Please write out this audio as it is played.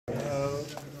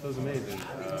feels amazing.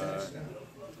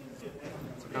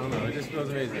 I don't know, it just feels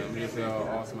amazing. I'm just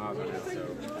all smiles right now. So,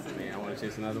 I want to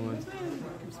chase another one.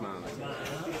 Keep smiling like that.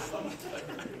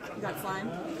 You got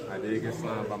slimed? I did get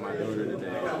slimed by my daughter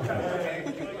today.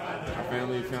 My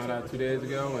family found out 2 days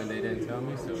ago and they didn't tell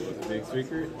me, so it was a big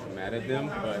secret. I'm mad at them,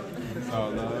 but it's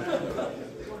all love. So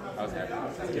I was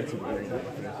happy. Get some green.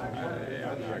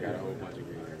 Yeah, I know. I got a whole bunch of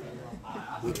green.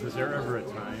 Was there ever a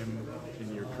time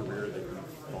in your career that you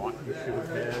thought you should have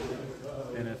had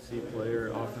NFC player,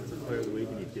 offensive player of the week,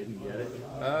 and you didn't get it?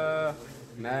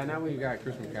 Nah, not when you got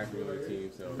Chris McCaffrey on the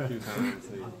team, so a few times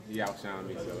he outshined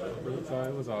me, so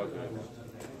it was all good.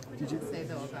 Did you say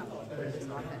though about where this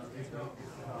offense is right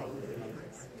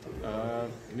now?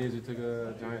 It means we took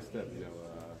a giant step,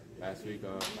 last week,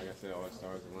 like I said, all the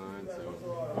stars aligned, so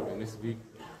this week,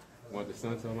 want the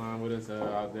Suns to align with us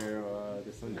out there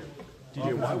this Sunday.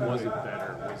 DJ, why was it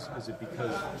better? Is it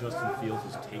because Justin Fields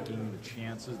was taking the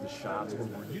chances, the shots, or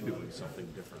were you doing something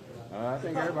different? I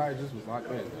think everybody just was locked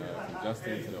in, from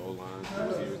Justin to the O-line, from the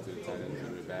receivers to the tight ends to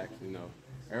the backs.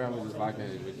 Everyone was just locked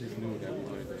in. We just knew that we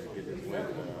wanted to get this win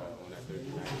on that Thursday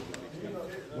night.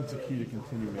 What's the key to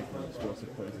continue making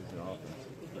explosive plays in your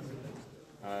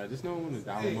offense? Just knowing when to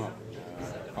dial them up,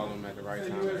 call them at the right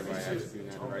time, everybody executing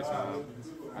at the right time.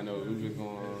 I know Luke was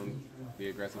going to be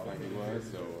aggressive like he was,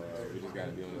 so we just got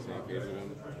to be on the same page with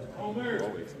him always.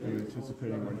 Are you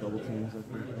anticipating more double teams like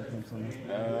Sunday?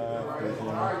 I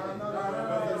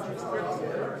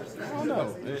don't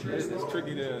know. It's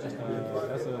tricky to.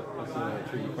 That's a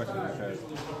tricky question because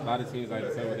a lot of teams like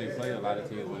to say what they play. A lot of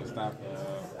teams want to stop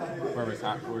whoever's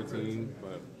hot for a team,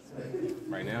 but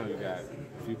right now you got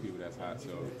a few people that's hot, so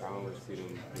I don't really see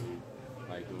them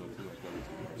doing too much double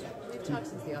teams. We've talked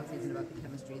since the offseason about the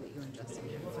chemistry that you and Justin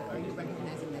have, but are you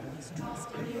recognizing that he's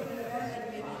trusting you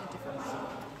maybe in a different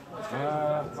way?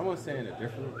 I won't say in a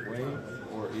different way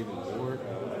or even more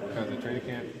because in training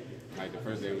camp, like the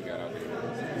first day we got out there,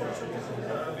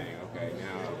 dang, okay,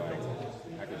 now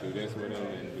I can do this with him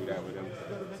and do that with him.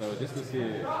 So just to see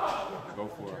it go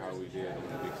for how we did on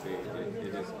the big stage,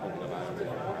 it just opened a lot of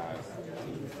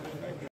eyes.